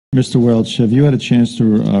Mr. Welch, have you had a chance to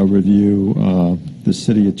review the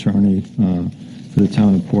city attorney for the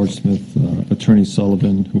town of Portsmouth, Attorney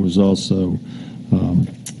Sullivan, who was also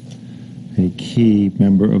a key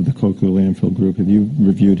member of the Coakley Landfill Group? Have you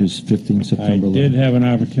reviewed his 15 September letter? I did have an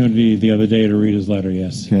opportunity the other day to read his letter,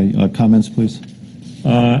 yes. Okay. Comments, please?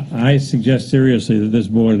 I suggest seriously that this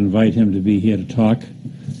board invite him to be here to talk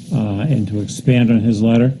and to expand on his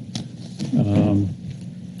letter.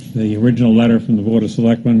 The original letter from the Board of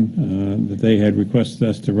Selectmen that they had requested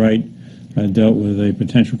us to write dealt with a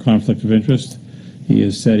potential conflict of interest. He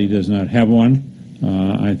has said he does not have one.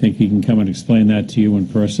 I think he can come and explain that to you in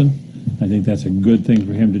person. I think that's a good thing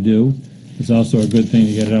for him to do. It's also a good thing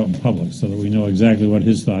to get it out in public so that we know exactly what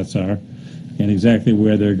his thoughts are and exactly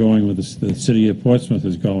where they're going with the city of Portsmouth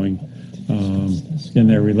is going in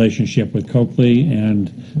their relationship with Coakley and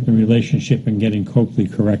the relationship in getting Coakley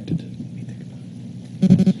corrected.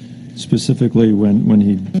 Specifically, when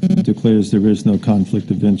he declares there is no conflict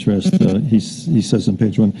of interest, he says on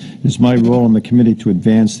page 1, "It is my role on the committee to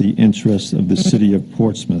advance the interests of the city of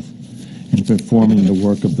Portsmouth in performing the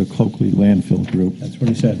work of the Coakley Landfill Group." That's what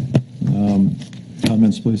he said.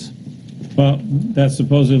 Comments, please? Well, that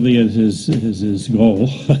supposedly is his goal,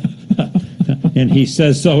 and he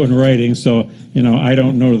says so in writing, so, you know, I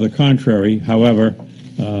don't know to the contrary. However,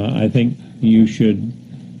 I think you should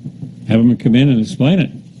have him come in and explain it,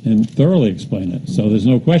 and thoroughly explain it. So there's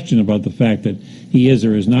no question about the fact that he is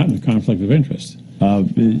or is not in a conflict of interest.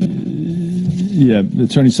 Yeah,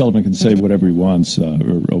 Attorney Sullivan can say whatever he wants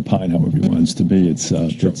or opine however he wants. To me, it's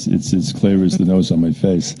as clear as the nose on my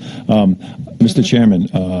face. Mr. Chairman,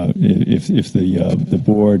 if the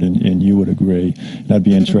board and you would agree, I'd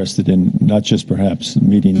be interested in not just perhaps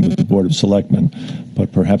meeting with the Board of Selectmen,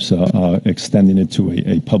 but perhaps extending it to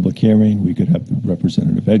a public hearing. We could have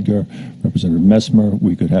Representative Edgar, Representative Messmer.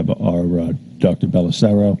 We could have our Dr.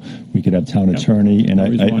 Bellicero. We could have town attorney. And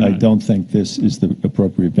I don't think this is the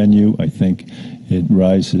appropriate venue. I think it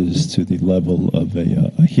rises to the level of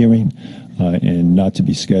a hearing and not to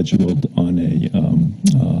be scheduled on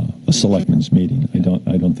a selectmen's meeting.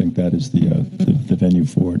 I don't think that is the venue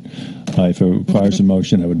for it. If it requires a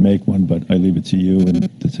motion, I would make one, but I leave it to you and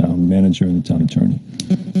the town manager and the town attorney.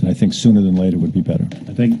 And I think sooner than later would be better.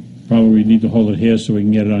 I think probably we need to hold it here so we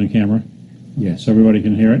can get it on camera. Yes. So everybody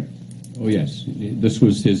can hear it. Oh, yes. This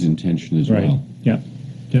was his intention as Right. well. Yeah.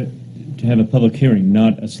 To have a public hearing,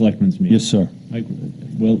 not a selectmen's meeting. Yes, sir.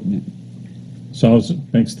 Well, So it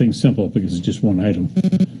makes things simple because it's just one item.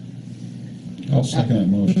 I'll second that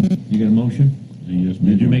motion. You got a motion?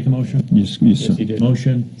 Did you make a motion? Yes, sir. He did.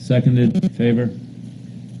 Motion, seconded, favor?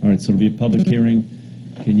 All right, so it'll be a public hearing.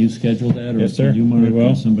 Can you schedule that? Or Yes, sir. Can you, Mark, We will.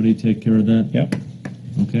 or somebody take care of that? Yep.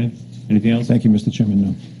 Okay. Anything else? Thank you, Mr. Chairman.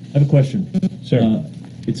 No. I have a question. Sir.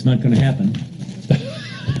 It's not going to happen.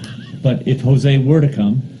 But if Jose were to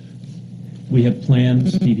come, we have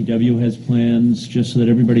plans, DPW has plans, just so that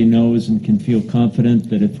everybody knows and can feel confident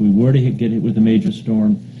that if we were to get hit with a major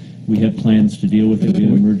storm, we have plans to deal with it. We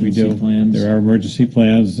have emergency plans. There are emergency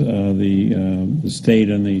plans. The state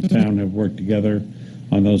and the town have worked together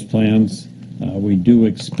on those plans. We do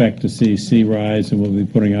expect to see sea rise, and we'll be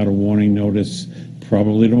putting out a warning notice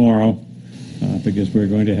probably tomorrow because we're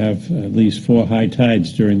going to have at least 4 high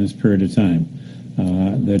tides during this period of time.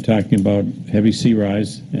 They're talking about heavy sea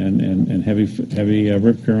rise and heavy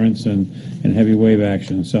rip currents and heavy wave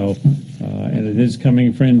action. So, and it is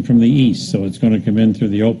coming from the east, so it's going to come in through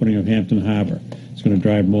the opening of Hampton Harbor. It's going to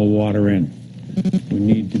drive more water in. We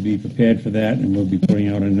need to be prepared for that, and we'll be putting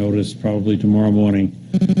out a notice probably tomorrow morning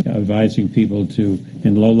advising people to,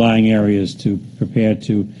 in low-lying areas, to prepare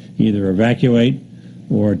to either evacuate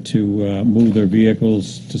or to move their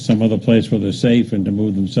vehicles to some other place where they're safe, and to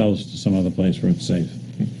move themselves to some other place where it's safe.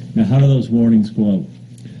 Now, how do those warnings go out?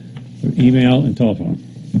 Email and telephone.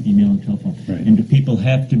 Email and telephone. Right. And do people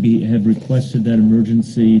have to have requested that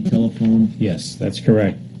emergency telephone? Yes, that's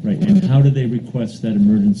correct. Right. And how do they request that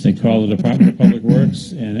emergency? They call the Department of Public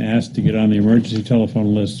Works and ask to get on the emergency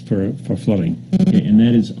telephone list for flooding. Okay, and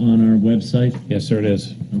that is on our website? Yes, sir, it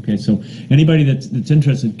is. Okay, so anybody that's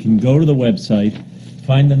interested can go to the website,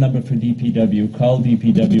 find the number for DPW, call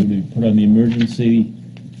DPW to put on the emergency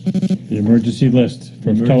list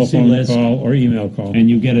for telephone call or email call. and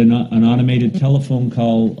you get an automated telephone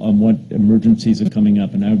call on what emergencies are coming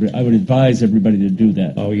up. And I would advise everybody to do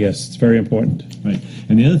that. Oh, yes, it's very important. Right.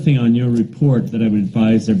 And the other thing on your report that I would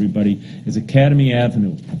advise everybody is Academy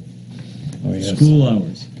Avenue, Oh, yes. school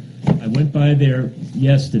hours. I went by there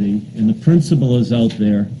yesterday, and the principal is out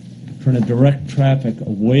there trying to direct traffic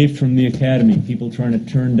away from the academy, people trying to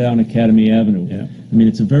turn down Academy Avenue. Yeah. I mean,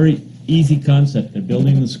 it's a very easy concept. They're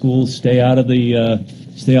building the schools. Stay out of the,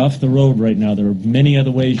 stay off the road right now. There are many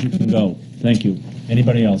other ways you can go. Thank you.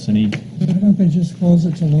 Anybody else? Any? Why don't they just close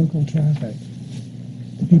it to local traffic?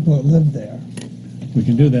 The people that live there. We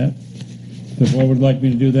can do that. If the board would like me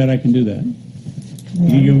to do that, I can do that. Well,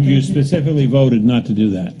 You specifically voted not to do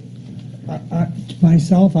that.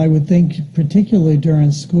 Myself, I would think, particularly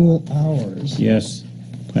during school hours, Yes,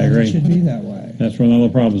 I it should agree. be that way. That's when all the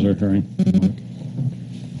problems are occurring.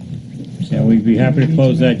 Yeah, we'd be happy to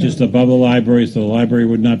close that just above the library, so the library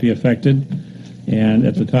would not be affected, and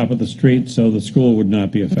at the top of the street, so the school would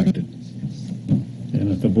not be affected.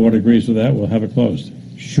 And if the board agrees with that, we'll have it closed.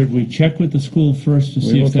 Should we check with the school first to We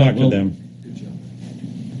see will if that talk to will, them.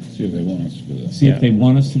 See if they want us to do that. see if they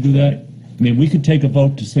want us to do that? I mean, we could take a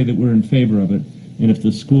vote to say that we're in favor of it, and if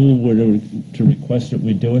the school were to request it,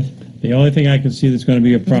 we'd do it. The only thing I can see that's going to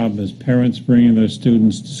be a problem is parents bringing their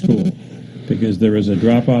students to school, because there is a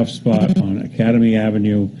drop-off spot on Academy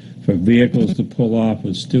Avenue for vehicles to pull off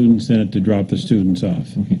with students in it to drop the students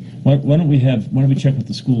off. Okay. Why don't we check with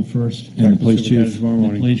the school first? And the police Superintendent chief. tomorrow The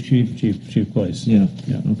morning. police chief? Chief Police. Yeah.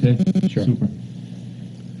 Yeah. Okay? Sure. Super.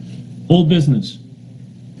 Old business.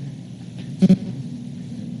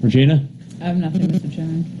 Regina? I have nothing, Mr.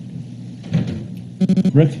 Chairman.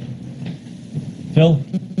 Rick? Phil?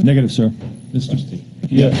 Negative, sir. Mr.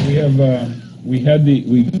 Yeah, we have,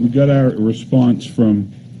 we got our response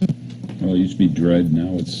from, well, it used to be Dread,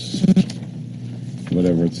 now it's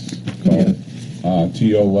whatever it's called, to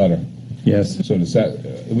your letter. Yes, So does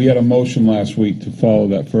that, we had a motion last week to follow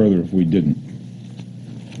that further if we didn't.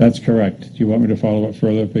 that's correct. Do you want me to follow up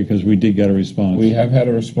further? Because we did get a response. We have had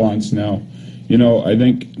a response now. You know, I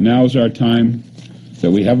think now is our time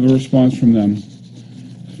that we have a response from them.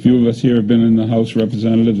 A few of us here have been in the House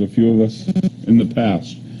Representatives, a few of us in the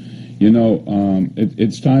past. You know,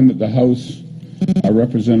 it's time that the House, our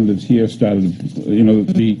representatives here started, you know,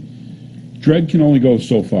 the Dread can only go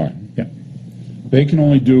so far. Yeah. They can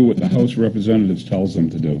only do what the House of Representatives tells them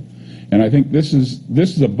to do. And I think this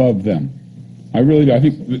is above them. I really do. I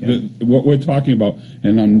think what we're talking about,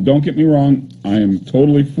 and don't get me wrong, I am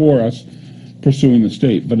totally for us pursuing the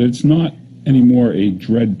state, but it's not anymore a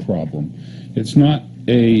Dread problem. It's not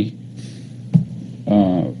a...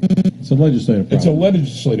 It's a legislative problem. It's a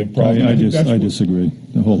legislative problem. I think that's what- disagree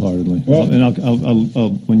wholeheartedly. Well- And I'll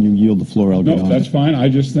when you yield the floor, I'll No, get on. that's fine. I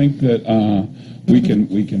just think that we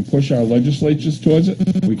can push our legislatures towards it.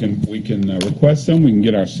 We can request them. We can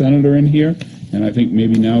get our senator in here, and I think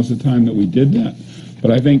maybe now's the time that we did that.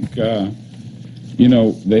 But I think you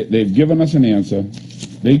know, they've given us an answer.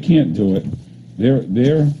 They can't do it.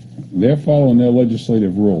 They're following their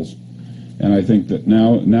legislative rules, and I think that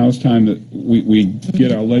now it's time that we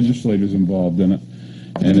get our legislators involved in it,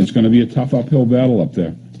 and it's going to be a tough uphill battle up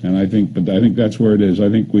there. And I think that's where it is. I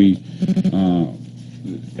think we,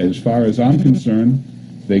 as far as I'm concerned,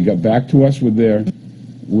 they got back to us with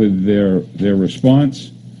their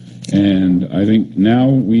response, and I think now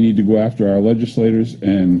we need to go after our legislators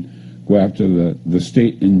and go after the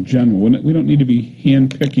state in general. We don't need to be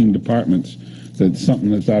hand-picking departments. That's something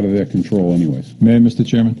that's out of their control anyways. May I, Mr.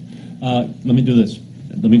 Chairman? Let me do this.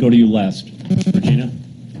 Let me go to you last. Regina?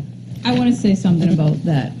 I want to say something about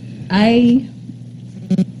that. I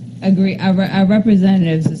agree. Our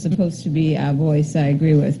representatives are supposed to be our voice, I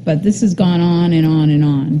agree with, but this has gone on and on and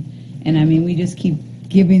on. And I mean, we just keep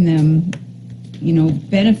giving them, you know,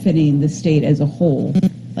 benefiting the state as a whole.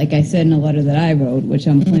 Like I said in a letter that I wrote, which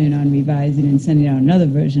I'm planning on revising and sending out another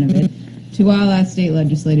version of it, to all our state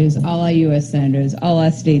legislators, all our U.S. senators, all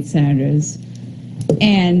our state senators.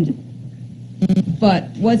 But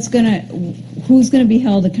who's gonna be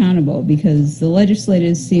held accountable? Because the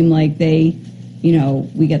legislators seem like they, you know,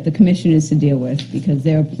 we got the commissioners to deal with because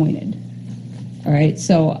they're appointed. All right,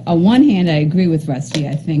 so on one hand, I agree with Rusty.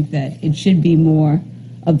 I think that it should be more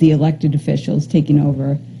of the elected officials taking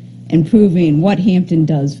over and proving what Hampton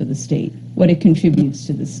does for the state, what it contributes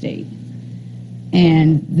to the state.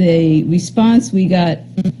 And the response we got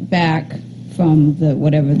back from the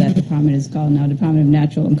whatever that department is called now, Department of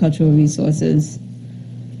Natural and Cultural Resources,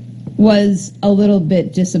 was a little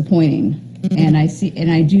bit disappointing. And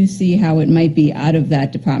I do see how it might be out of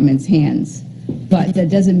that department's hands. But that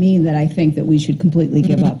doesn't mean that I think that we should completely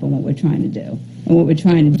give up on what we're trying to do. And what we're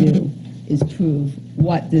trying to do is prove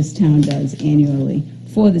what this town does annually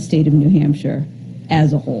for the state of New Hampshire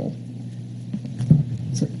as a whole.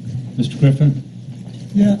 Mr. Griffin?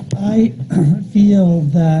 Yeah, I feel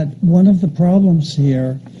that one of the problems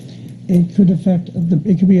here, it could affect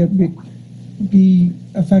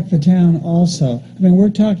affect the town also. I mean, we're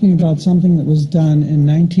talking about something that was done in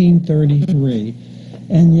 1933,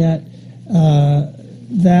 and yet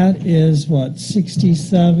that is what,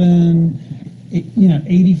 67,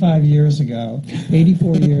 85 years ago,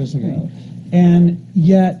 84 years ago. And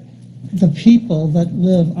yet the people that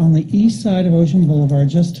live on the east side of Ocean Boulevard,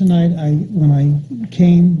 just tonight, when I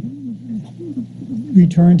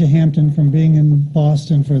returned to Hampton from being in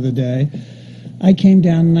Boston for the day, I came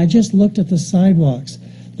down and I just looked at the sidewalks.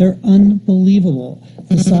 They're unbelievable.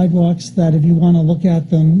 The sidewalks that, if you want to look at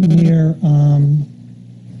them near,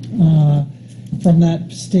 from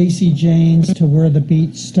that Stacey Janes to where the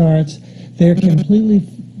beach starts, they're completely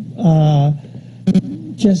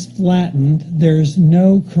just flattened. There's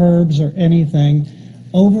no curbs or anything.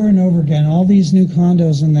 Over and over again, all these new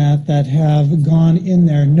condos and that have gone in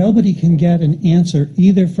there, nobody can get an answer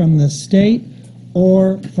either from the state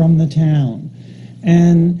or from the town.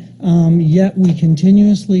 And yet we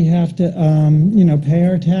continuously have to, pay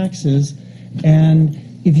our taxes. And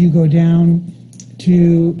if you go down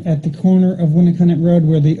to, at the corner of Winnicott Road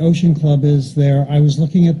where the Ocean Club is there, I was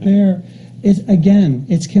looking at there,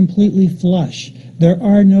 it's completely flush. There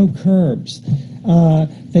are no curbs.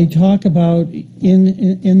 They talk about,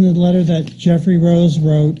 in the letter that Jeffrey Rose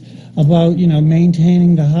wrote, about,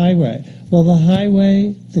 maintaining the highway. Well, the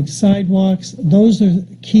highway, the sidewalks, those are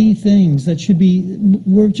key things that should be,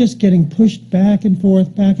 we're just getting pushed back and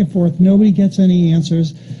forth, back and forth. Nobody gets any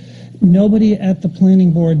answers. Nobody at the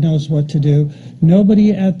planning board knows what to do.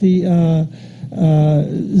 Nobody at the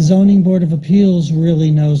zoning board of appeals really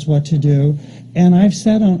knows what to do. And I've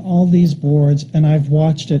sat on all these boards and I've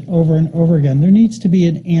watched it over and over again. There needs to be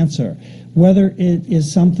an answer. Whether it is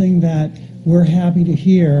something that we're happy to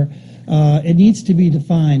hear, it needs to be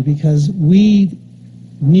defined, because we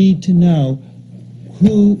need to know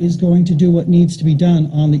who is going to do what needs to be done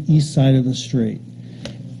on the east side of the street.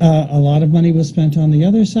 A lot of money was spent on the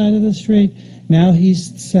other side of the street. Now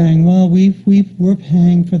he's saying, well, we're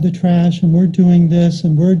paying for the trash and we're doing this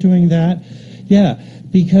and we're doing that. Yeah,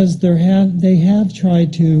 because they have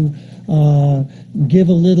tried to give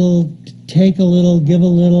a little, take a little, give a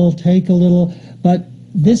little, take a little, but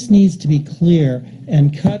this needs to be clear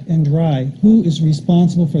and cut and dry. Who is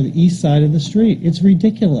responsible for the east side of the street? It's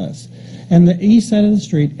ridiculous. And the east side of the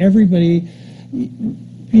street, everybody,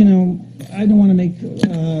 I don't want to make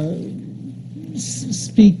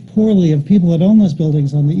speak poorly of people that own those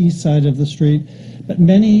buildings on the east side of the street, but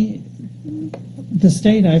the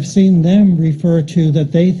state, I've seen them refer to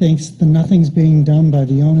that they think that nothing's being done by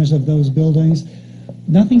the owners of those buildings.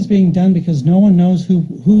 Nothing's being done because no one knows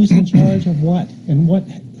who's in charge of what and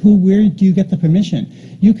where do you get the permission.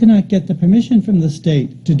 You cannot get the permission from the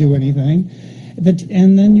state to do anything,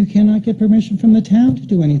 and then you cannot get permission from the town to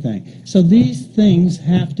do anything. So these things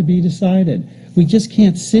have to be decided. We just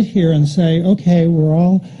can't sit here and say, okay, we're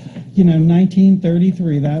all,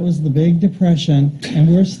 1933, that was the big depression,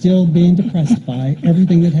 and we're still being depressed by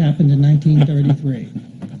everything that happened in 1933.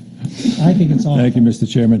 I think it's awful. Thank you, Mr.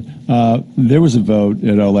 Chairman. There was a vote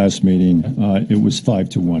at our last meeting. It was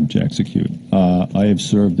 5-1 to execute. I have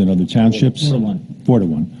served in other townships. 4-1.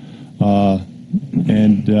 4-1.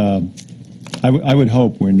 And I would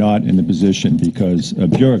hope we're not in the position because a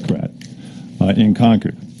bureaucrat in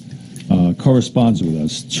Concord corresponds with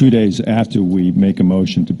us 2 days after we make a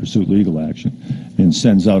motion to pursue legal action and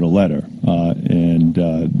sends out a letter. And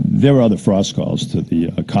there were other frost calls to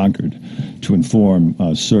the Concord to inform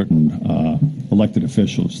certain elected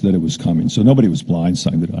officials that it was coming. So nobody was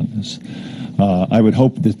blindsided on this. I would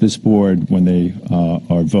hope that this board, when they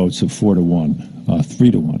are votes of 4-1,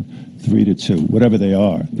 3-1, 3-2, whatever they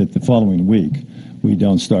are, that the following week we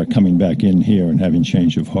don't start coming back in here and having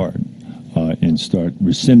change of heart and start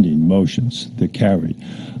rescinding motions that carry.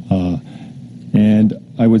 And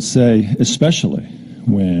I would say, especially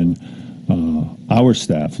when our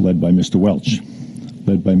staff, led by Mr. Welch,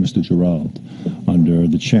 led by Mr. Gerald, under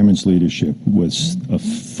the chairman's leadership, was a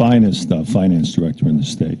finest finance director in the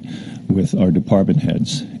state, with our department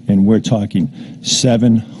heads, and we're talking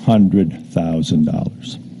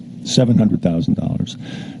 $700,000. $700,000.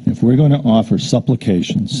 If we're going to offer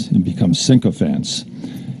supplications and become sycophants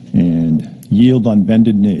and yield on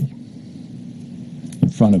bended knee in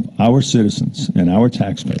front of our citizens and our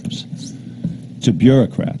taxpayers to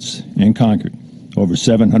bureaucrats in Concord over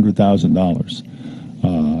 $700,000,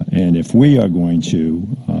 and if we are going to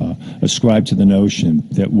ascribe to the notion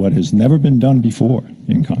that what has never been done before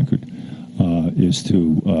in Concord is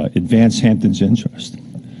to advance Hampton's interest.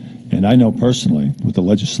 And I know personally, with the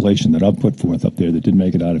legislation that I've put forth up there that didn't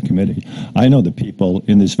make it out of committee, I know the people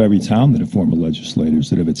in this very town that are former legislators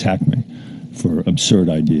that have attacked me for absurd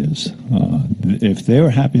ideas. If they were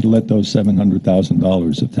happy to let those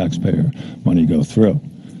 $700,000 of taxpayer money go through,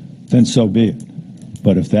 then so be it.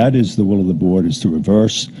 But if that is the will of the board, is to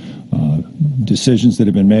reverse decisions that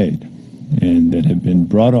have been made and that have been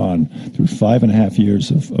brought on through 5.5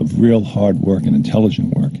 years of real hard work and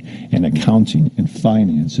intelligent work and accounting and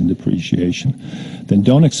finance and depreciation, then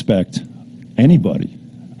don't expect anybody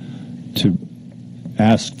to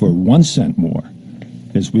ask for 1 cent more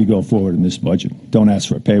as we go forward in this budget. Don't ask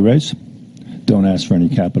for a pay raise. Don't ask for any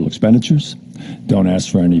capital expenditures. Don't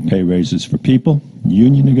ask for any pay raises for people,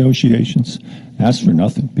 union negotiations. Ask for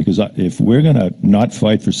nothing, because if we're going to not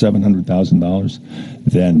fight for $700,000,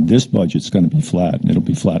 then this budget's going to be flat, and it'll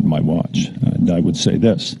be flat in my watch. And I would say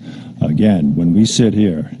this, again, when we sit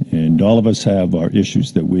here, and all of us have our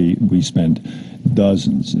issues that we spend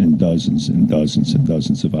dozens and dozens and dozens and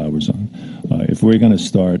dozens of hours on, if we're going to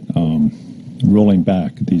start rolling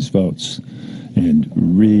back these votes and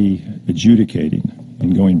re-adjudicating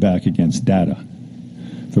and going back against data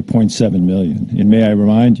for 0.7 million, and may I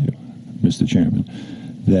remind you, Mr. Chairman,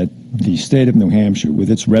 that the state of New Hampshire, with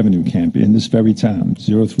its revenue camp in this very town,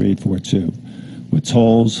 03842, with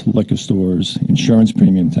tolls, liquor stores, insurance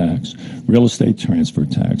premium tax, real estate transfer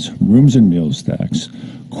tax, rooms and meals tax,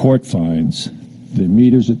 court fines, the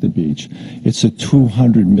meters at the beach, it's a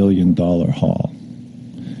 $200 million haul.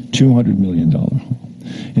 $200 million haul.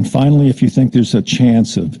 And finally, if you think there's a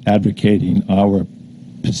chance of advocating our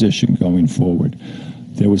position going forward,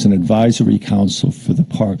 there was an advisory council for the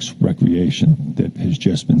Parks Recreation that has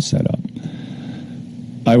just been set up.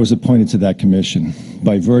 I was appointed to that commission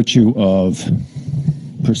by virtue of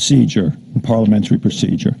procedure, parliamentary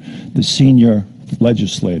procedure. The senior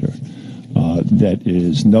legislator that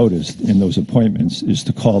is noticed in those appointments is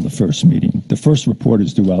to call the first meeting. The first report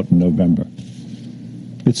is due out in November.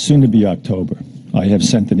 It's soon to be October. I have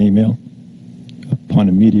sent an email upon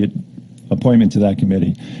immediate appointment to that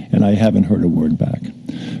committee, and I haven't heard a word back.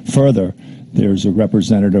 Further, there's a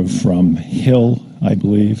representative from Hill, I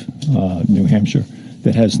believe, New Hampshire,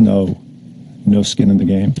 that has no skin in the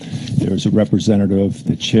game. There's a representative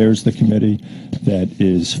that chairs the committee that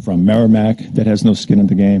is from Merrimack that has no skin in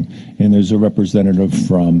the game, and there's a representative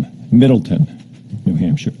from Middleton, New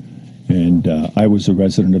Hampshire. And I was a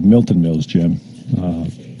resident of Milton Mills, Jim,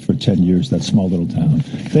 for 10 years, that small little town.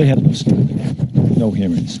 They had no skin in the game, no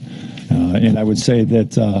hearings. And I would say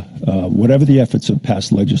that whatever the efforts of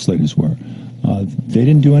past legislators were, they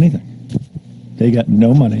didn't do anything. They got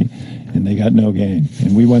no money, and they got no gain.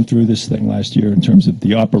 And we went through this thing last year in terms of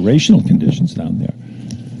the operational conditions down there.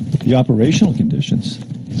 The operational conditions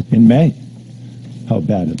in May, how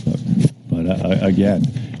bad it looked. But again,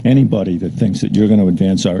 anybody that thinks that you're going to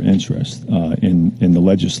advance our interest in the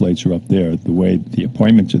legislature up there, the way the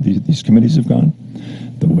appointment to these committees have gone,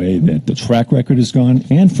 the way that the track record has gone,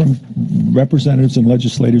 and from representatives and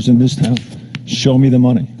legislators in this town, show me the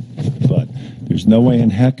money. But there's no way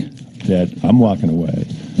in heck that I'm walking away.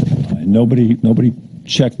 And nobody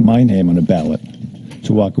checked my name on a ballot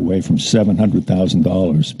to walk away from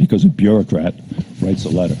 $700,000 because a bureaucrat writes a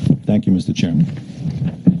letter. Thank you, Mr. Chairman.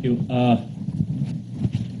 Thank you.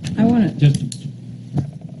 I want to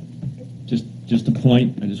Just a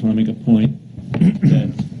point. I just want to make a point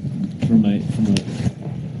that from a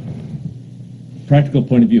practical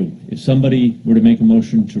point of view, if somebody were to make a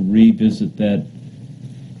motion to revisit that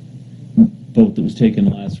vote that was taken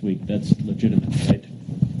last week, that's legitimate, right?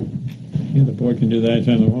 Yeah, the board can do that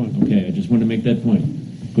anytime they want. Okay, I just wanted to make that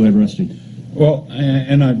point. Go ahead, Rusty. Well,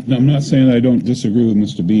 and I'm not saying that I don't disagree with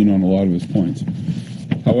Mr. Bean on a lot of his points.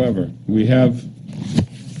 However, we have,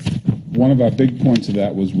 one of our big points of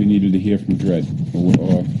that was we needed to hear from DRED,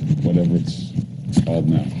 or whatever it's called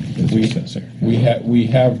now. We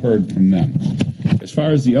have heard from them. As far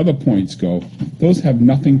as the other points go, those have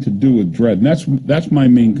nothing to do with DRED, and that's my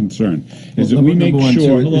main concern. Is that we make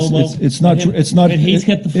sure it's not he's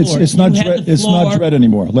got the floor. It's not DRED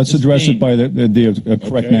anymore. Let's address it by the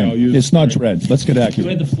correct Okay, name. It's not DRED. Let's get You accurate.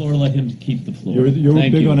 had the floor. Let him keep the floor. You're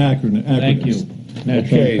Thank big you. on acronyms. Thank you.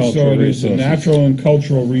 Okay, so it is the Natural and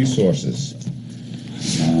Cultural Resources.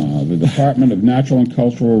 The Department of Natural and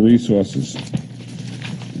Cultural Resources.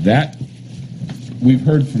 That, we've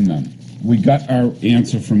heard from them. We got our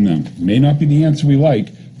answer from them. May not be the answer we like,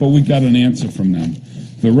 but we got an answer from them.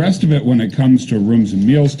 The rest of it, when it comes to rooms and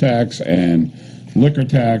meals tax and liquor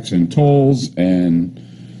tax and tolls and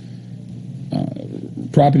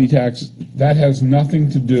property tax, that has nothing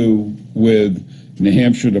to do with New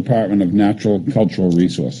Hampshire Department of Natural and Cultural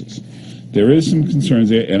Resources. There is some concerns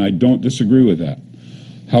there, and I don't disagree with that.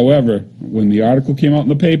 However, when the article came out in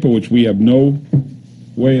the paper, which we have no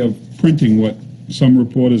way of printing what some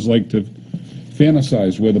reporters like to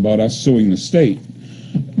fantasize with about us suing the state,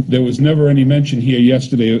 there was never any mention here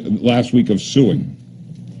last week of suing.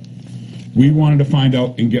 We wanted to find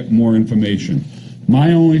out and get more information.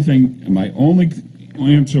 My only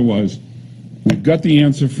answer was, we've got the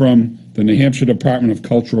answer from the New Hampshire Department of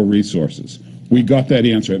Cultural Resources. We got that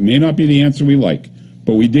answer. It may not be the answer we like,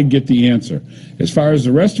 but we did get the answer. As far as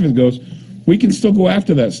the rest of it goes, we can still go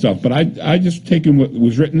after that stuff, but I just taken what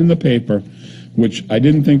was written in the paper, which I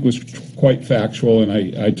didn't think was quite factual, and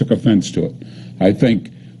I took offense to it. I think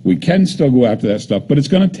we can still go after that stuff, but it's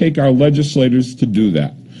going to take our legislators to do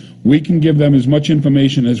that. We can give them as much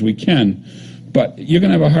information as we can, but you're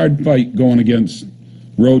going to have a hard fight going against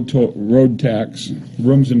road tax,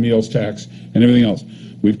 rooms and meals tax, and everything else.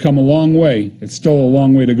 We've come a long way. It's still a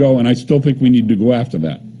long way to go, and I still think we need to go after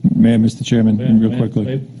that. May I, Mr. Chairman, real quickly?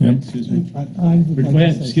 Wait, excuse me. I would like to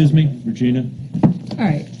Wait, say excuse me, something. Regina. All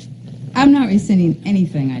right. I'm not rescinding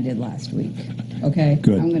anything I did last week, okay?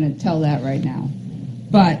 Good. I'm going to tell that right now.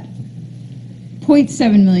 But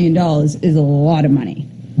 $0.7 million is a lot of money,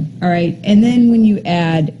 all right? And then when you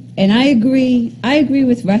add, and I agree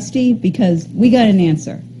with Rusty because we got an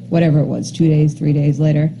answer, whatever it was, 2 days, 3 days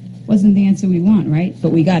later. Wasn't the answer we want, right?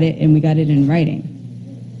 But we got it, and we got it in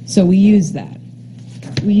writing. So we use that.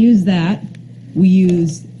 We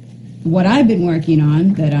use what I've been working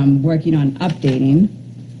on, that I'm working on updating,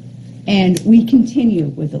 and we continue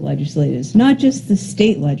with the legislators, not just the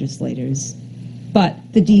state legislators, but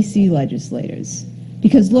the DC legislators.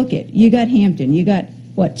 Because look you got Hampton, you got,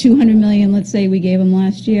 what, 200 million, let's say we gave them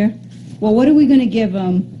last year? Well, what are we going to give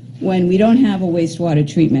them when we don't have a wastewater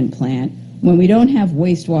treatment plant, when we don't have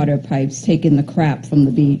wastewater pipes taking the crap from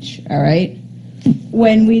the beach, all right?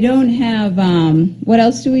 When we don't have, what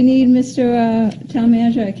else do we need, Mr. Town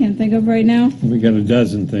Manager? I can't think of right now. We got a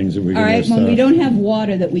dozen things that we All can right, list when we off. don't have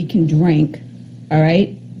water that we can drink, all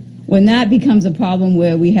right? When that becomes a problem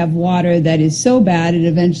where we have water that is so bad it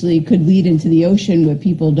eventually could lead into the ocean where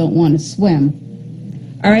people don't want to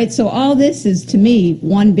swim. All right, so all this is, to me,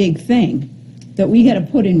 one big thing that we got to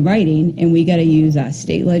put in writing, and we got to use our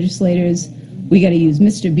state legislators. We got to use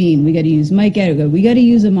Mr. Bean. We got to use Mike Edgar. We got to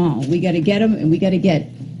use them all. We got to get them, and we got to get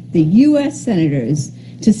the U.S. senators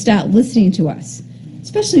to start listening to us,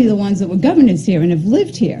 especially the ones that were governors here and have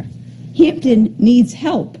lived here. Hampton needs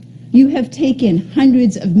help. You have taken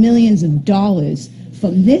hundreds of millions of dollars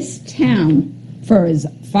from this town for as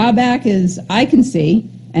far back as I can see,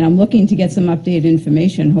 and I'm looking to get some updated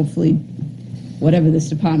information. Hopefully, whatever this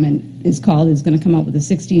department is called is going to come up with a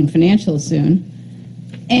 16 financial soon,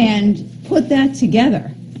 and put that together.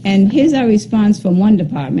 And here's our response from one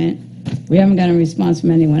department. We haven't gotten a response from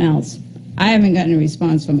anyone else. I haven't gotten a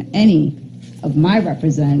response from any of my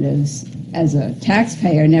representatives as a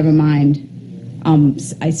taxpayer, never mind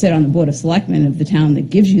I sit on the Board of Selectmen of the town that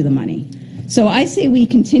gives you the money. So I say we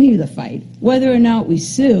continue the fight. Whether or not we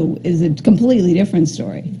sue is a completely different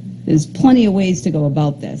story. There's plenty of ways to go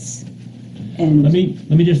about this. And Let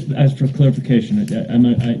me just ask for clarification.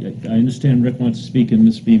 I understand Rick wants to speak and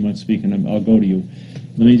Ms. Bean wants to speak, and I'll go to you.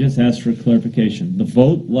 Let me just ask for clarification. The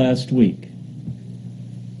vote last week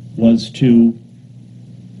was to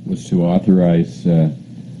authorize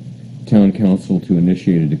town council to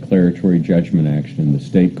initiate a declaratory judgment action in the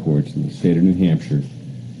state courts in the state of New Hampshire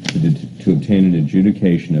to obtain an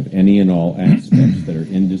adjudication of any and all aspects that are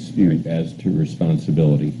in dispute as to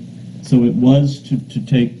responsibility. So it was to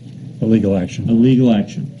take A legal action. a legal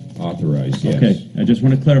action. Authorized, yes. Okay, I just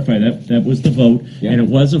want to clarify that. That was the vote, Yeah. and it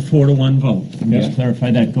was a 4-1 vote. Let me just Yeah.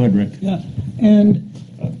 clarify that. Go ahead, Rick. Yeah, and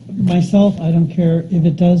myself, I don't care if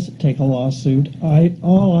it does take a lawsuit.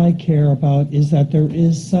 All I care about is that there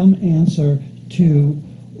is some answer to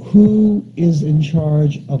who is in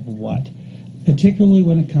charge of what, particularly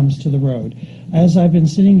when it comes to the road. As I've been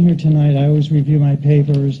sitting here tonight, I always review my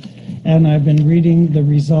papers, and I've been reading the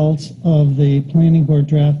results of the planning board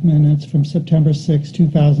draft minutes from September 6,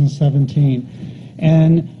 2017.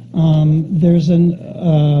 And there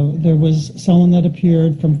was someone that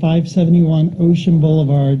appeared from 571 Ocean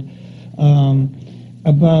Boulevard.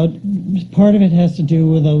 About part of it has to do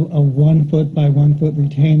with a 1 foot by 1 foot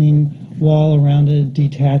retaining wall around a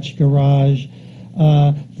detached garage.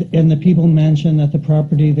 And the people mentioned that the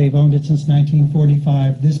property, they've owned it since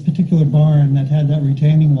 1945. This particular barn that had that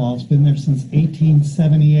retaining wall has been there since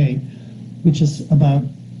 1878, which is about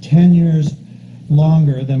 10 years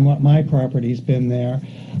longer than what my property's been there.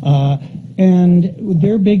 And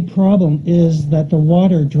their big problem is that the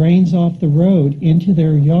water drains off the road into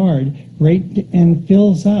their yard and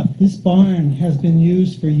fills up. This barn has been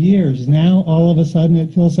used for years. Now, all of a sudden,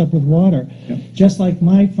 it fills up with water. Yep. Just like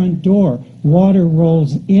my front door, water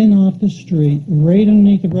rolls in off the street, right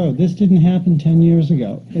underneath the road. This didn't happen 10 years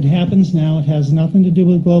ago. It happens now. It has nothing to do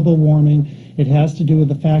with global warming. It has to do with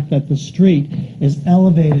the fact that the street is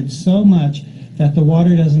elevated so much that the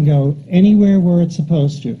water doesn't go anywhere where it's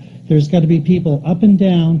supposed to. There's got to be people up and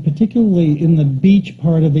down, particularly in the beach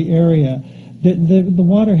part of the area. The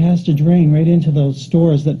water has to drain right into those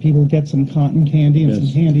stores that people get some cotton candy and Yes.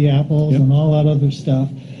 some candy apples Yep. and all that other stuff.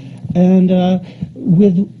 And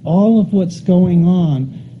with all of what's going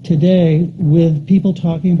on today, with people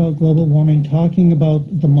talking about global warming, talking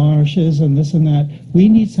about the marshes and this and that, we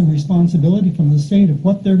need some responsibility from the state of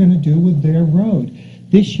what they're going to do with their road.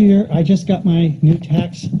 This year, I just got my new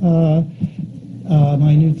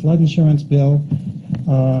my new flood insurance bill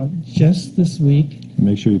just this week.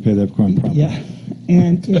 Make sure you pay that upfront properly. Yeah,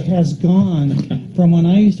 and it has gone from when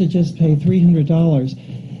I used to just pay $300.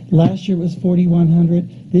 Last year it was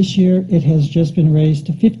 $4,100. This year it has just been raised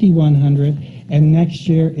to $5,100, and next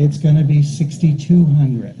year it's going to be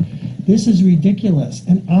 $6,200. This is ridiculous,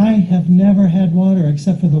 and I have never had water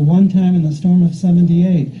except for the one time in the storm of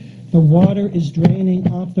 '78. The water is draining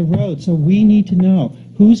off the road, so we need to know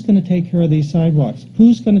who's going to take care of these sidewalks,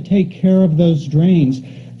 who's going to take care of those drains,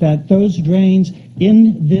 that those drains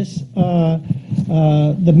in this,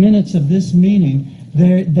 the minutes of this meeting,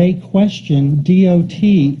 they question DOT.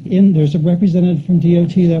 There's a representative from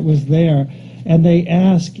DOT that was there, and they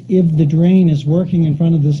ask if the drain is working in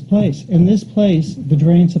front of this place. In this place, the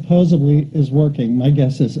drain supposedly is working. My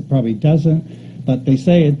guess is it probably doesn't, but they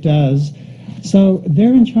say it does. So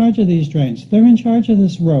they're in charge of these drains. They're in charge of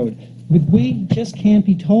this road. We just can't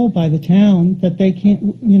be told by the town that they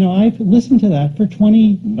can't, I've listened to that for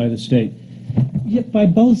 20, By the state. by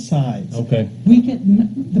both sides. Okay. We get,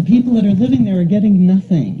 the people that are living there are getting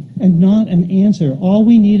nothing and not an answer. All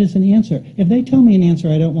we need is an answer. If they tell me an answer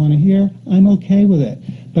I don't want to hear, I'm okay with it.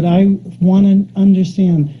 But I want to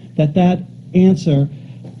understand that that answer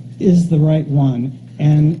is the right one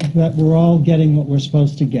and that we're all getting what we're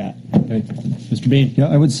supposed to get. Okay. Mr. Bean? Yeah,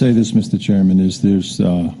 I would say this, Mr. Chairman, is there's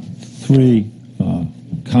three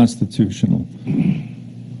constitutional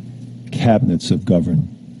cabinets of government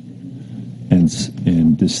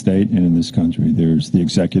in this state and in this country. There's the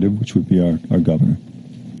executive, which would be our governor.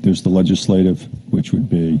 There's the legislative, which would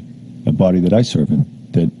be a body that I serve in,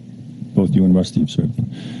 that both you and Rusty have served in.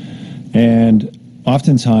 And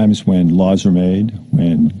oftentimes when laws are made,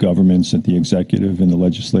 when governments at the executive and the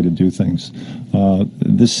legislative do things,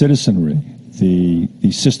 the citizenry, the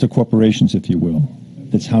sister corporations, if you will,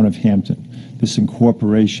 the town of Hampton, this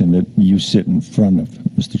incorporation that you sit in front of,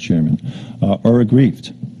 Mr. Chairman, are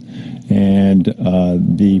aggrieved. And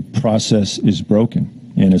the process is broken.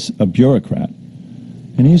 And it's a bureaucrat.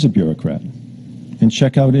 And he is a bureaucrat. And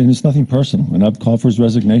check out, and it's nothing personal. And I've called for his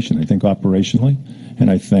resignation. I think operationally,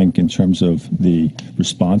 and I think in terms of the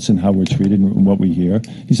response and how we're treated and what we hear,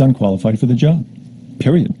 he's unqualified for the job.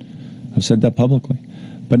 Period. I've said that publicly.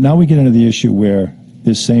 But now we get into the issue where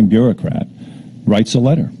this same bureaucrat writes a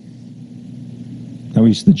letter. Now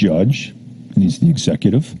he's the judge, and he's the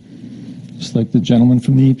executive, just like the gentleman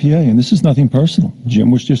from the EPA. And this is nothing personal.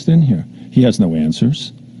 Jim was just in here. He has no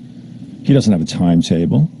answers. He doesn't have a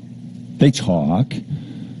timetable. They talk.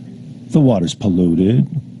 The water's polluted.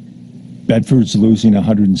 Bedford's losing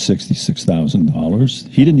 $166,000.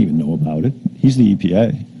 He didn't even know about it. He's the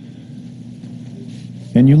EPA.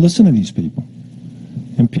 And you listen to these people.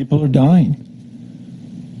 And people are dying.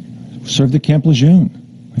 Served at Camp Lejeune.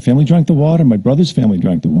 My family drank the water. My brother's family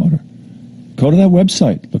drank the water. Go to that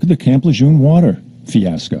website. Look at the Camp Lejeune water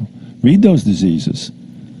fiasco. Read those diseases.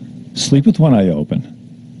 Sleep with one eye open.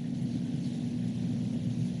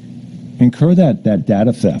 Incur that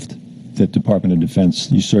data theft that Department of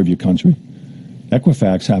Defense, you serve your country.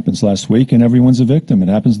 Equifax happens last week and everyone's a victim. It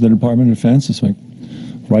happens to the Department of Defense. It's like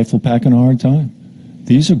rifle packing a hard time.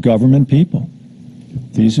 These are government people.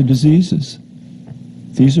 These are diseases.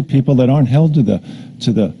 These are people that aren't held to the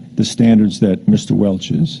standards that Mr.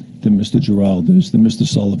 Welch is, that Mr. Gerald is, that Mr.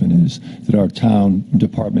 Sullivan is, that our town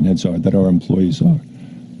department heads are, that our employees are.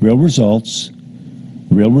 Real results,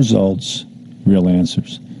 real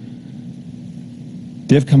answers.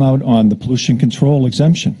 They've come out on the pollution control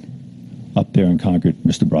exemption up there in Concord,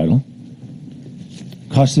 Mr. Bridle.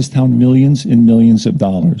 Cost this town millions and millions of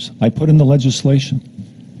dollars. I put in the legislation.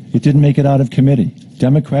 It didn't make it out of committee.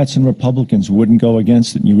 Democrats and Republicans wouldn't go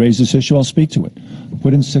against it. And you raise this issue, I'll speak to it.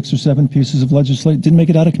 Put in 6 or 7 pieces of legislation. Didn't make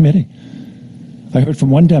it out of committee. I heard from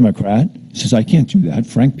one Democrat, he says, I can't do that.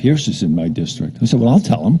 Frank Pierce is in my district. I said, well, I'll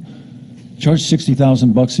tell him. Charge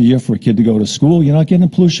 $60,000 a year for a kid to go to school. You're not getting a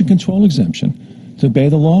pollution control exemption to obey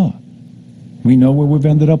the law. We know where we've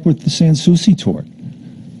ended up with the San Souci tort.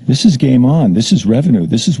 This is game on. This is revenue.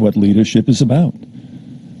 This is what leadership is about.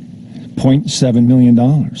 $0.7 million.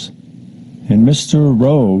 And Mr.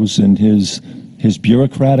 Rose and his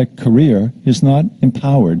bureaucratic career is not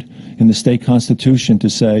empowered in the state constitution to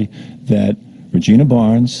say that Regina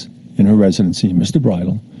Barnes in her residency, Mr.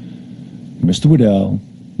 Bridle, Mr. Waddell,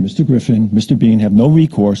 Mr. Griffin, Mr. Bean have no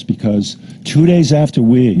recourse because 2 days after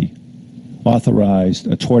we authorized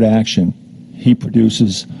a tort action, he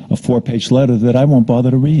produces a 4-page letter that I won't bother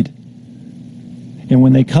to read. And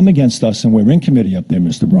when they come against us, and we're in committee up there,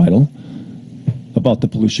 Mr. Bridle, about the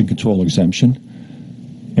pollution control exemption,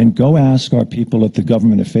 and go ask our people at the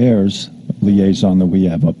government affairs liaison that we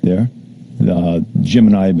have up there, Jim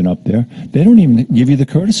and I have been up there, they don't even give you the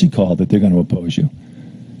courtesy call that they're going to oppose you.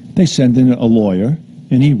 They send in a lawyer,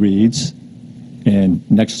 and he reads, and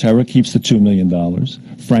Nexterra keeps the $2 million.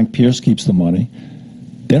 Frank Pierce keeps the money.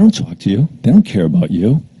 They don't talk to you. They don't care about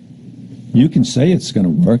you. You can say it's going to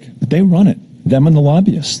work, but they run it, them and the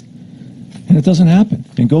lobbyists. And it doesn't happen.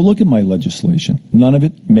 And go look at my legislation. None of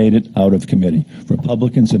it made it out of committee.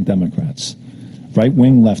 Republicans and Democrats. Right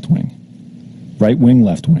wing, left wing. Right wing,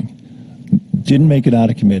 left wing. Didn't make it out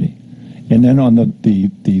of committee. And then on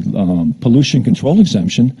the pollution control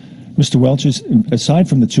exemption, Mr. Welch, aside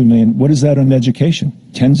from the $2 million, what is that on education?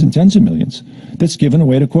 Tens and tens of millions. That's given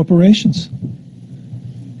away to corporations.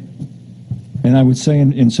 And I would say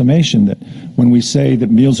in summation that when we say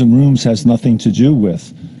that Meals and Rooms has nothing to do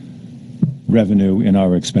with revenue in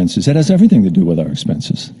our expenses, it has everything to do with our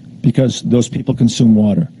expenses because those people consume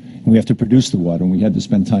water. And we have to produce the water, and we had to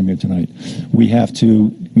spend time here tonight. We have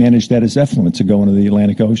to manage that as effluent to go into the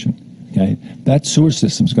Atlantic Ocean. Okay? That sewer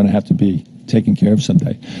system is going to have to be taken care of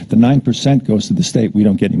someday. The 9% goes to the state. We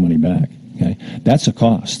don't get any money back. Okay? That's a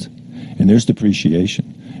cost. And there's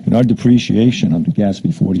depreciation. And our depreciation under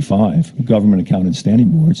GASB 45, Government Accounting Standing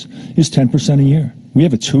Boards, is 10% a year. We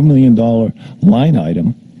have a $2 million line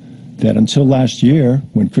item that until last year,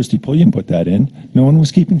 when Christy Pulliam put that in, no one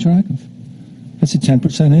was keeping track of. That's a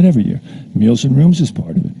 10% hit every year. Meals and Rooms is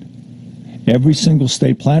part of it. Every single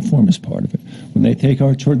state platform is part of it. When they take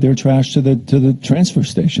their trash to the transfer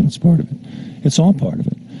station, it's part of it. It's all part of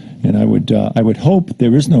it. And I would hope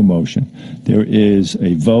there is no motion. There is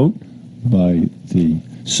a vote by the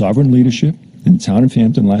sovereign leadership in the town of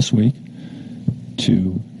Hampton last week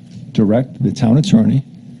to direct the town attorney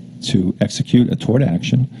to execute a tort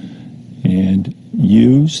action and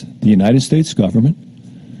use the United States government,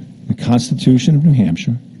 the Constitution of New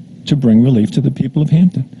Hampshire, to bring relief to the people of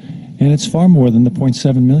Hampton. And it's far more than the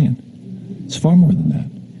 $0.7 million. It's far more than that.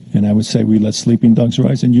 And I would say we let sleeping dogs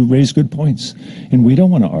rise, and you raise good points. And we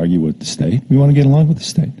don't want to argue with the state. We want to get along with the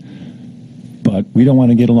state. But we don't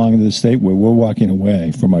want to get along with the state where we're walking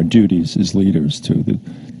away from our duties as leaders to the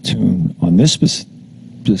tune, on this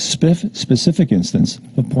specific instance,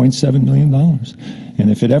 of $0.7 million. And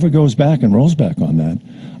if it ever goes back and rolls back on that,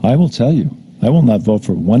 I will tell you, I will not vote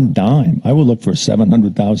for one dime. I will look for a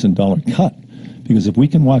 $700,000 cut. Because if we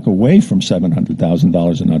can walk away from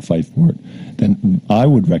 $700,000 and not fight for it, then I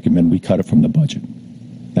would recommend we cut it from the budget.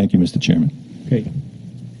 Thank you, Mr. Chairman. Okay.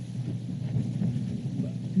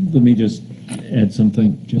 Let me just add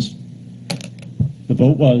something. The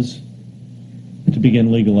vote was to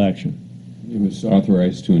begin legal action. It was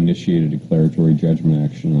authorized to initiate a declaratory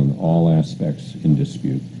judgment action on all aspects in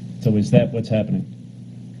dispute. So is that what's happening?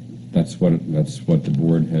 That's what the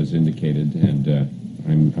board has indicated, and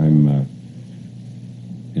I'm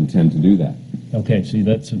intend to do that. Okay, so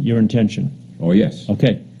that's your intention. Oh, yes.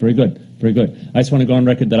 Okay, very good, very good. I just want to go on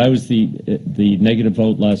record that I was the negative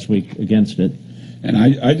vote last week against it. And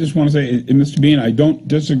I just want to say, Mr. Bean, I don't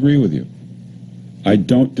disagree with you. I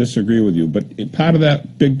don't disagree with you. But part of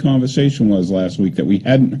that big conversation was last week that we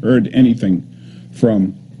hadn't heard anything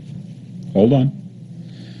from, hold on,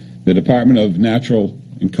 the Department of Natural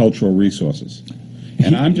and Cultural Resources.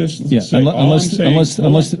 And I'm just saying, yes,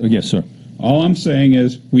 sir. All I'm saying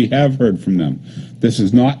is we have heard from them. This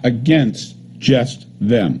is not against just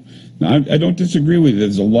them. Now, I don't disagree with you.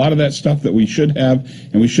 There's a lot of that stuff that we should have,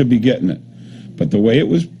 and we should be getting it. But the way it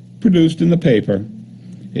was produced in the paper,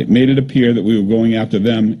 it made it appear that we were going after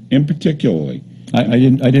them in particularly. I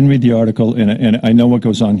didn't read the article, and I know what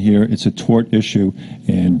goes on here. It's a tort issue,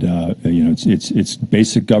 and it's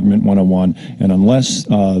basic government 101. And unless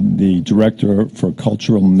the director for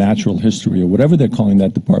cultural and natural history, or whatever they're calling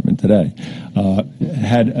that department today,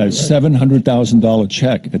 had a $700,000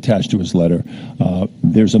 check attached to his letter,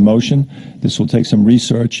 there's a motion. This will take some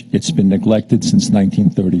research. It's been neglected since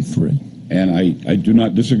 1933. And I do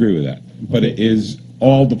not disagree with that. But it is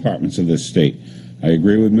all departments of this state. I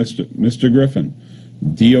agree with Mr. Griffin.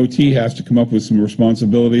 DOT has to come up with some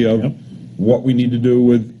responsibility of what we need to do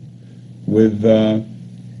with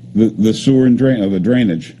the sewer and the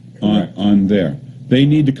drainage on there. They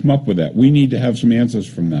need to come up with that. We need to have some answers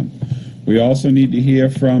from them. We also need to hear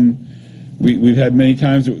from, we've had many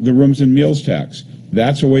times the rooms and meals tax.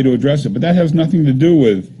 That's a way to address it, but that has nothing to do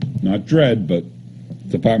with, not DRED, but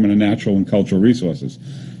Department of Natural and Cultural Resources.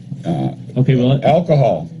 Okay, well,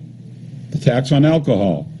 alcohol. The tax on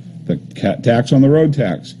alcohol, the tax on the road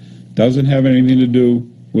tax, doesn't have anything to do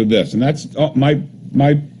with this. And that's my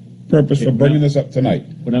purpose for bringing this up tonight.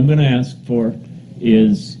 what I'm going to ask for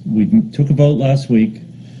is, we took a vote last week.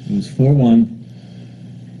 It was 4-1.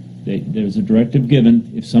 There's a directive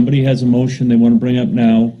given. If somebody has a motion they want to bring up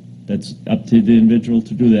now, that's up to the individual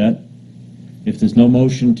to do that. If there's no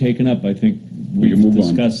motion taken up, I think we can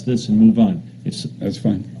discuss this and move on. That's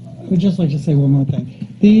fine. I would just like to say one more thing.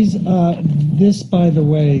 This, by the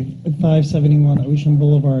way, at 571 Ocean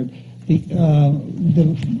Boulevard,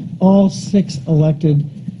 all 6 elected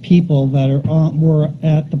people that were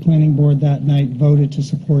at the planning board that night voted to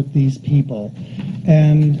support these people.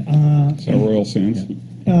 And Is that Royal Sands?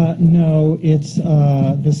 no, it's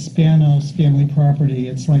the Spanos family property.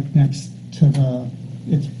 It's like next to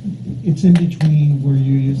it's in between where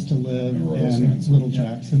you used to live and Little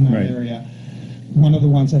Jacks in that area. One of the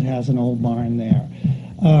ones that has an old barn there.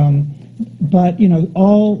 But,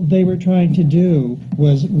 all they were trying to do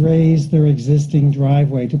was raise their existing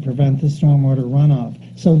driveway to prevent the stormwater runoff.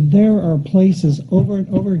 So there are places over and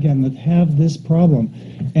over again that have this problem.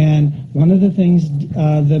 And one of the things,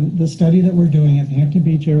 the study that we're doing at the Hampton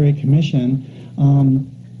Beach Area Commission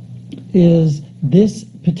is this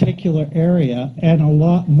particular area and a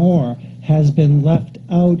lot more has been left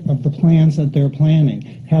out of the plans that they're planning,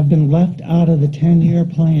 have been left out of the 10-year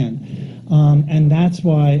plan. And that's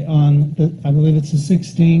why on I believe it's the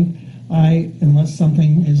 16th, unless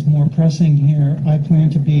something is more pressing here, I plan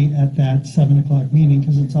to be at that 7 o'clock meeting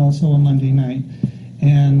because it's also a Monday night.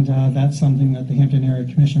 And that's something that the Hampton Area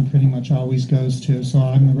Commission pretty much always goes to. So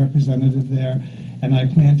I'm the representative there, and I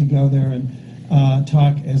plan to go there and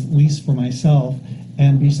talk, at least for myself,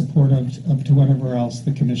 and be supportive to whatever else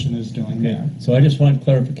the commission is doing there. So I just want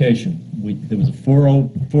clarification. There was a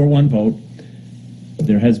 4-1 vote.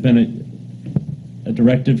 There has been a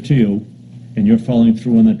directive to you, and you're following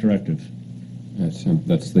through on that directive.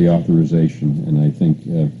 That's the authorization, and I think,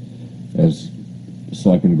 as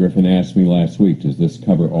Selectman Griffin asked me last week, does this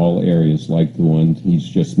cover all areas like the one he's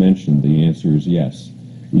just mentioned? The answer is yes.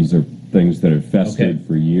 These are things that have festered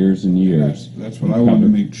for years and years. That's what I wanted to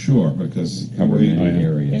make sure, because Cover many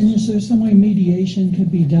areas. And is there some way mediation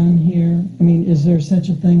could be done here? I mean, is there such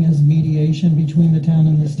a thing as mediation between the town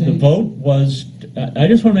and the state? The vote was, I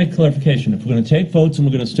just want to make clarification. If we're going to take votes and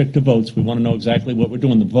we're going to stick to votes, we want to know exactly what we're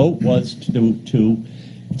doing. The vote was to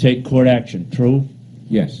take court action, true?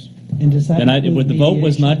 Yes. And does that include the vote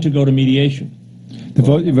was mediation? not to go to mediation. The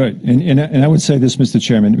vote, right, and I would say this, Mr.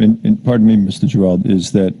 Chairman, and pardon me, Mr. Gerald,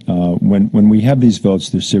 is that when we have these votes,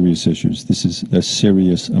 they're serious issues. This is a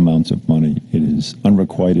serious amount of money. It is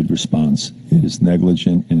unrequited response. It is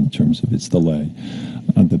negligent in terms of its delay.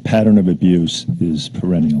 The pattern of abuse is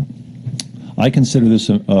perennial. I consider this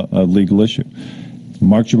a legal issue.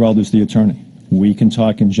 Mark Gerald is the attorney. We can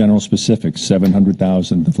talk in general specifics,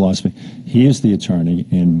 700,000, the philosophy. He is the attorney,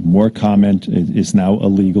 and more comment is now a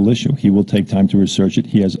legal issue. He will take time to research it.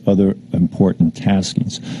 He has other important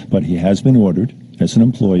taskings. But he has been ordered, as an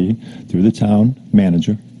employee, through the town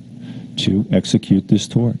manager, to execute this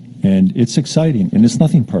tort. And it's exciting, and it's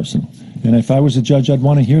nothing personal. And if I was a judge, I'd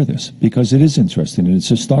want to hear this, because it is interesting, and it's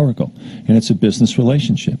historical, and it's a business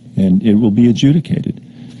relationship, and it will be adjudicated.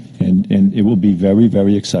 And it will be very,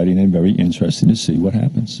 very exciting and very interesting to see what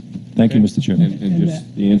happens. Thank you, Mr. Chairman. And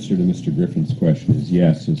just the answer to Mr. Griffin's question is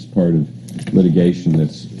yes. As part of litigation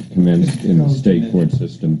that's commenced in the state court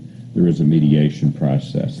system, there is a mediation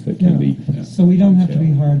process that can be. So we don't have to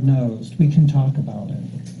be hard-nosed. We can talk about it.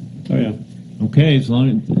 Oh, yeah. Okay, as long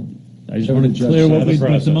as, I just want to clear what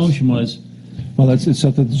the motion was. Well, it's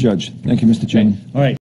up to the judge. Thank you, Mr. Chairman. All right.